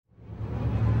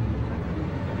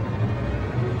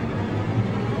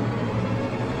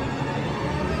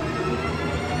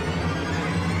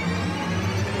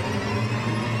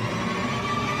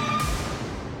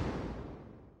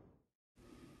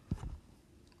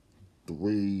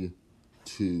Three,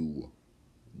 two,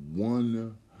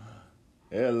 one.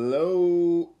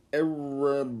 Hello,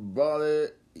 everybody.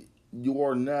 You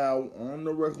are now on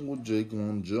the record with Jake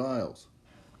on Giles.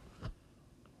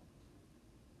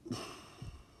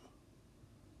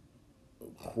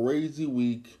 Crazy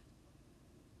week.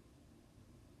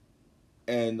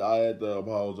 And I had to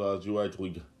apologize. You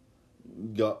actually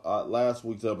got last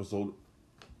week's episode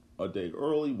a day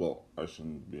early. Well, I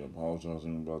shouldn't be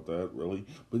apologizing about that, really.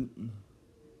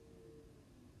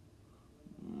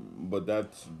 But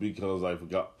that's because I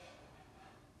forgot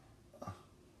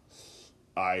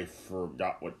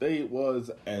what day it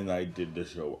was, and I did the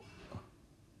show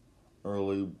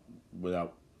early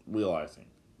without realizing.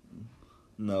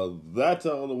 Now that's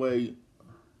out of the way.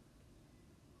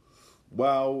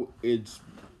 Wow, it's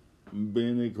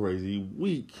been a crazy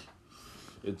week,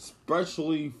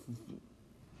 especially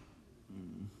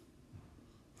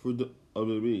for the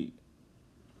WWE.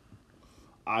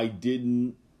 I did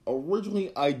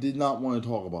not want to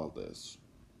talk about this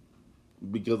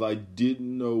because I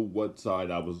didn't know what side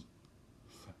I was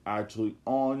actually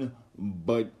on,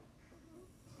 but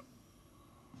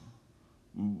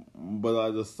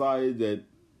I decided that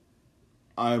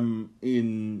I'm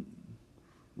in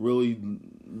really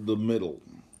the middle.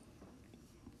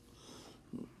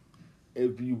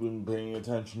 If you've been paying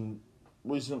attention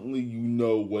recently, you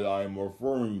know what I'm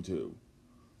referring to.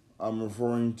 I'm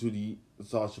referring to the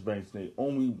Sasha Banks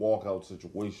Naomi walkout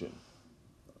situation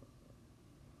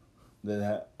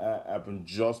that happened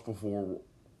just before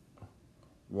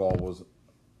Raw was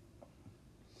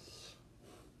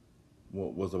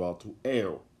about to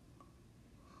air.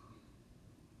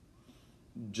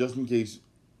 Just in case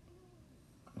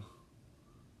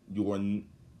you are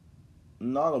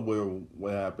not aware of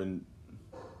what happened,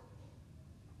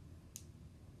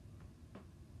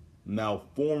 now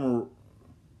former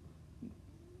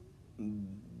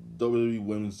WWE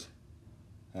Women's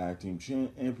Tag Team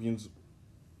Champions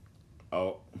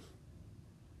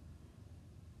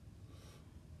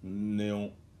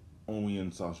Naomi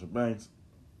and Sasha Banks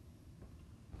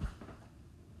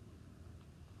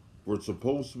were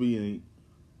supposed to be in a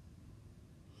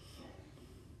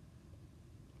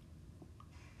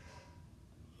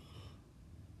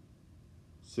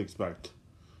six-pack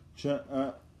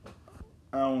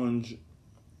challenge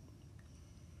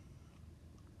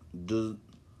to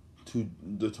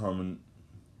determine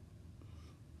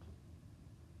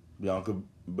Bianca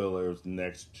Belair's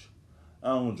next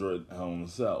challenger at Hell in a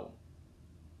Cell.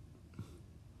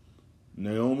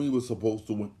 Naomi was supposed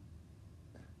to win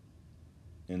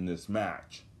in this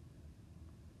match.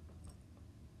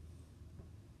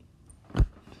 The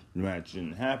match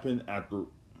didn't happen after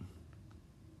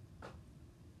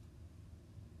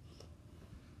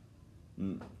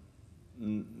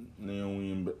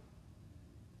Naomi and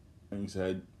Banks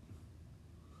had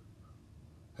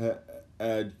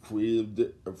creative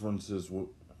differences with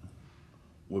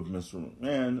Mr.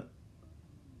 McMahon,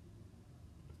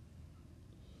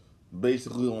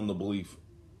 basically on the belief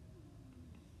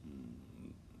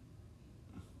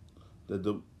that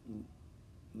the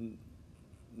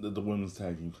women's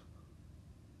tag team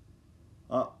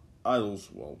idols,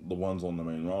 well, the ones on the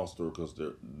main roster, because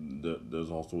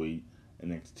there's also a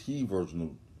NXT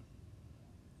version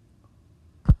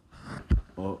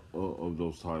of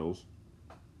those titles.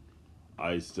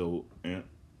 I still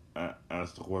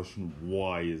ask the question,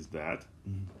 why is that?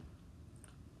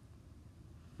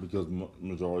 Because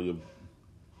majority of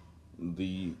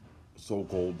the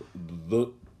so-called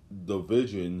the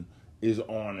division is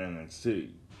on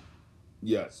NXT.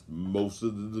 Yes, most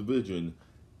of the division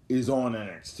is on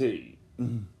NXT.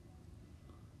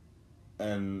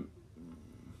 And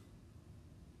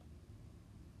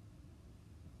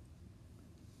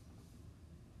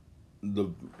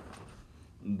the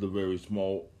very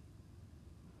small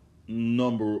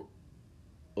number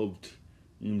of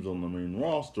teams on the main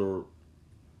roster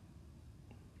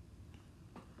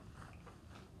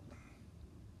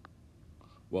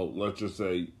let's just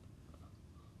say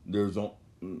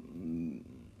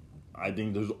I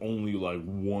think there's only like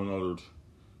one other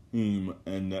team,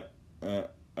 and that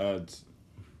adds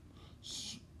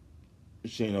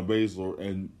Shayna Baszler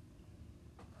and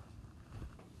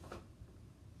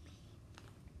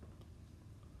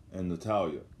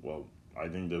Natalya. Well, I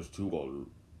think there's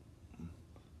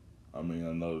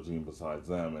another team besides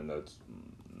them, and that's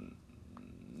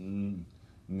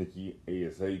Nikki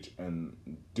ASH and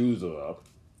Doudrop.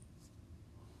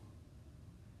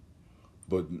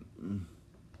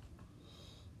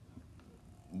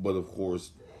 But of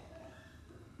course,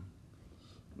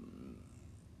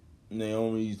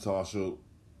 Naomi, Sasha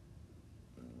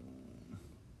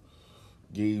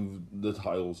gave the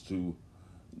titles to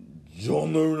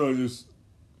John Laurinaitis,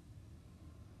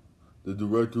 the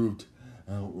director of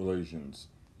talent relations.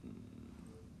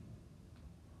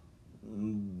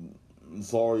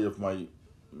 Sorry if my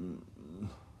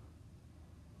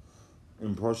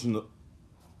impression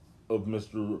of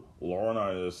Mr.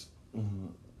 Laurinaitis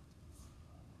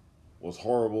was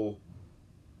horrible.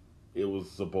 It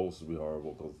was supposed to be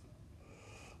horrible because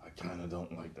I kind of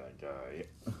don't like that guy.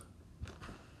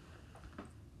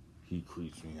 He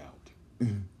creeps me out.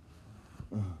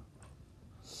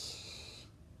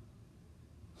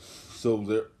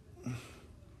 So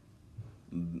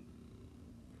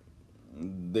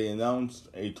they announced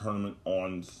a tournament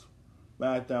on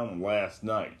SmackDown last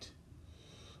night.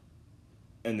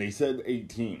 And they said 8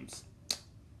 teams.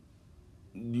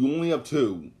 You only have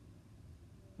 2.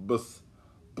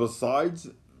 Besides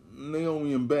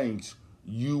Naomi and Banks,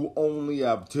 you only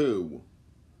have 2.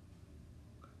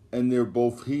 And they're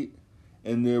both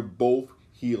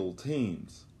heel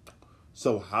teams.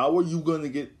 So how are you going to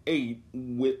get 8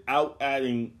 without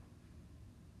adding?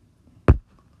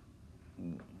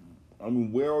 I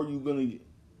mean, where are you going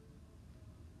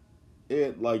to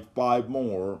add like 5,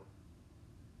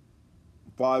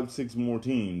 6 more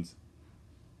teams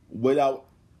without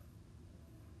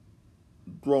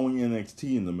throwing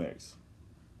NXT in the mix?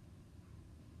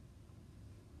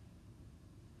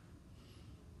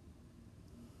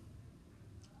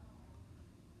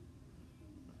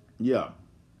 Yeah.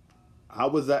 How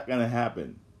is that going to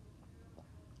happen?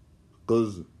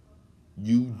 Because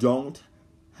you don't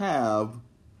have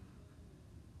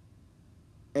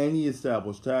any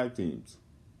established tag teams.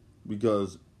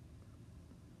 Because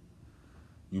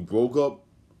you broke up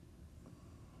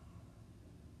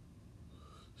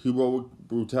Heroic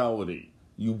Brutality.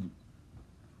 You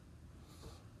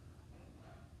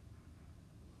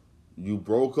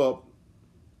broke up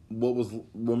what was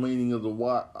remaining of the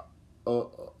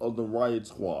Riot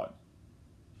Squad.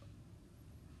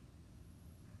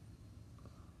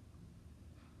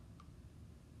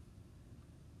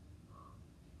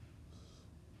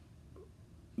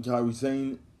 Kairi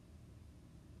Sane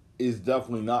is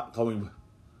definitely not coming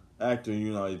back to the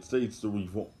United States to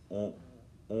reform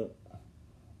the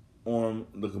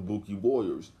Kabuki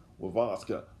Warriors with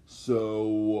Asuka.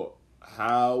 So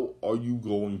how are you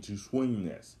going to swing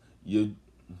this?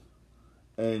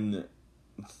 And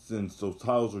since those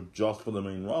titles are just for the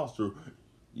main roster,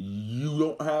 you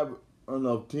don't have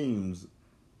enough teams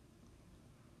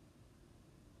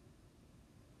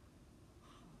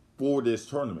for this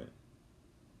tournament.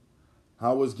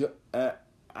 How is it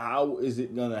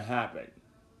going to happen?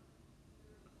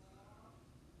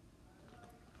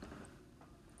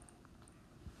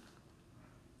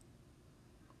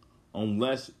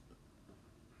 Unless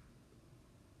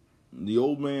the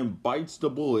old man bites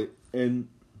the bullet and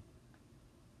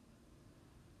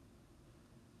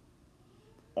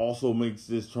also makes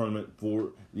this tournament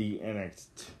for the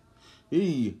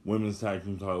NXT Women's Tag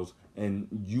Team titles, and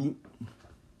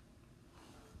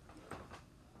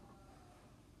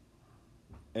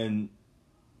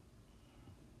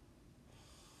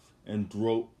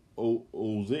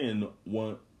throws in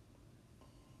one.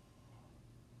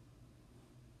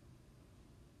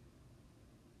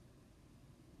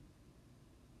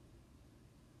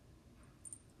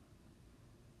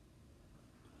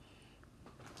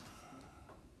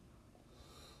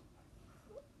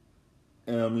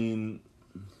 And I mean,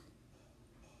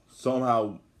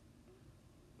 somehow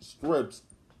strips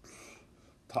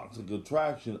Toxic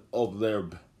Attraction of their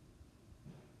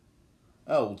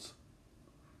belts,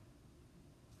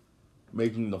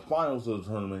 making the finals of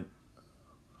the tournament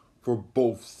for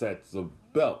both sets of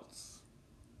belts.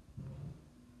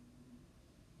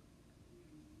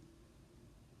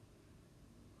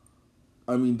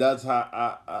 I mean, that's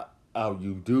how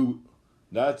you do.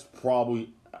 That's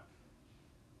probably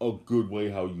a good way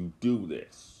how you do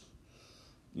this.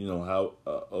 You know how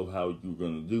you're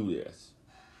gonna do this.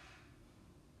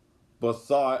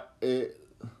 Besides,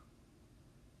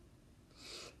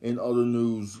 in other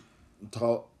news,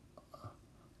 Tyler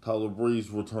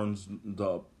Breeze returns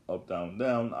to Up Down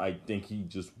Down. I think he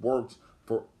just works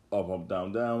for Up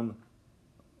Down Down.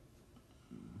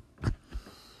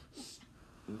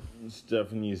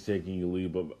 Stephanie is taking a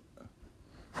leave of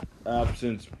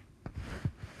absence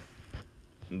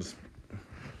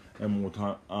and more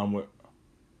time on with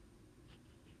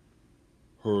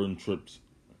her and Tripp's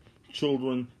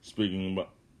children. Speaking of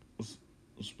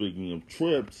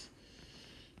Trips,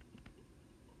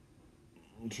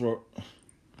 Triple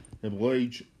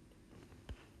H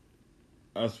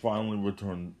has finally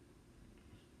returned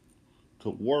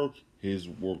to work. His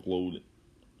workload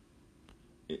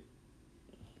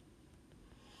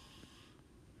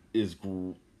is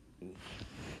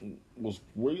was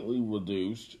greatly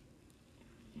reduced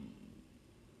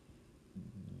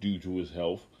due to his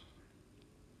health,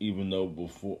 even though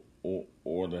before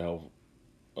or the health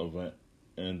event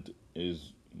and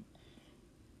his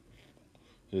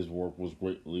work was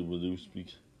greatly reduced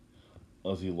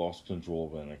because he lost control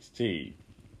of NXT.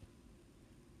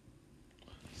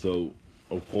 So,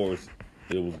 of course,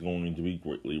 it was going to be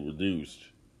greatly reduced.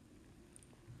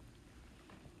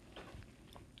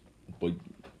 But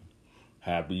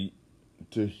happy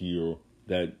to hear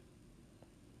that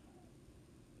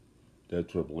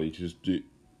Triple H is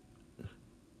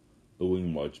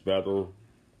doing much better.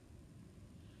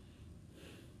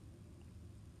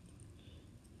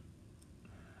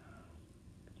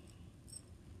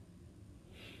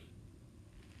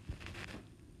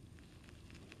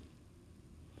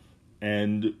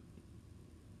 And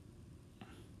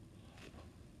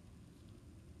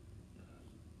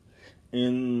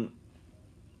in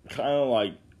kind of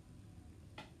like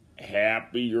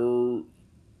happier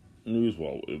news,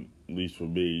 well, at least for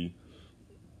me,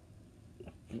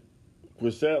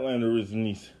 Chris Statlander is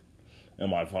in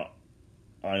my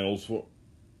finals for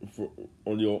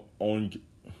the Owen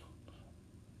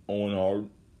Hart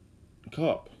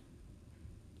Cup.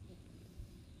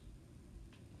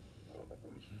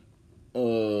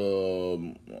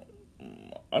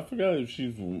 I forgot if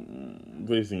she's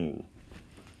facing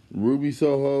Ruby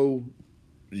Soho.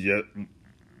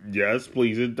 Yes,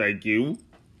 please and thank you.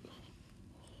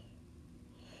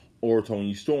 Or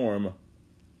Toni Storm.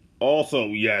 Also,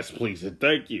 yes, please and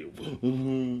thank you.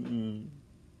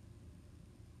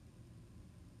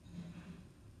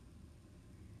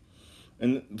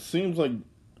 And it seems like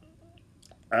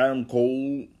Adam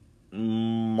Cole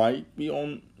might be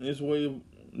on his way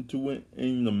to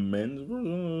winning the men's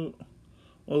version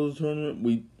of the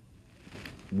tournament.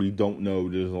 We don't know.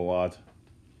 There's a lot of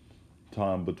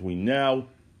time between now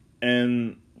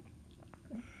and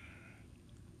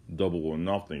Double or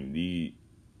Nothing. The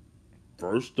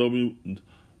first Double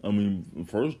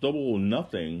or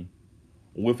Nothing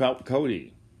without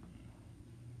Cody.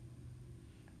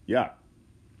 Yeah.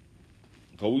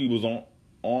 Cody was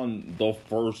on the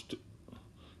first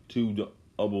two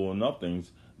Double or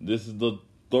Nothings. This is the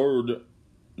third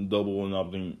Double or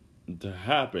Nothing to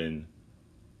happen,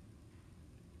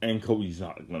 and Cody's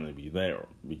not going to be there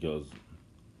because,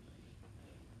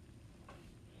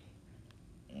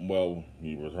 well,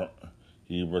 he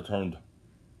returned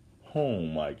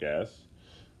home, I guess.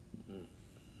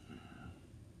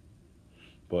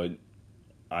 But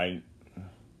I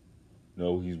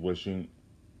know he's wishing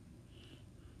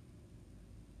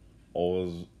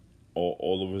all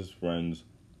of his friends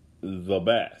the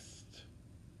best.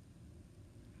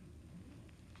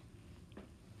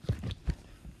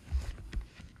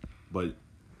 But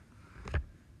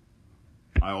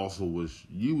I also wish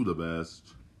you the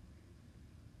best.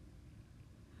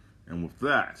 And with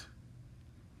that,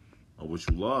 I wish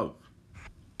you love,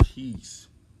 peace,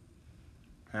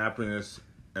 happiness,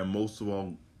 and most of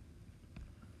all,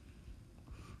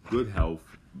 good health.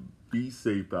 Be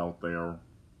safe out there.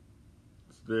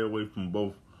 Stay away from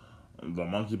both the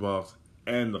monkeypox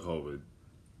and the COVID.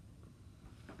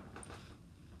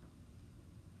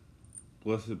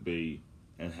 Blessed be,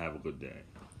 and have a good day.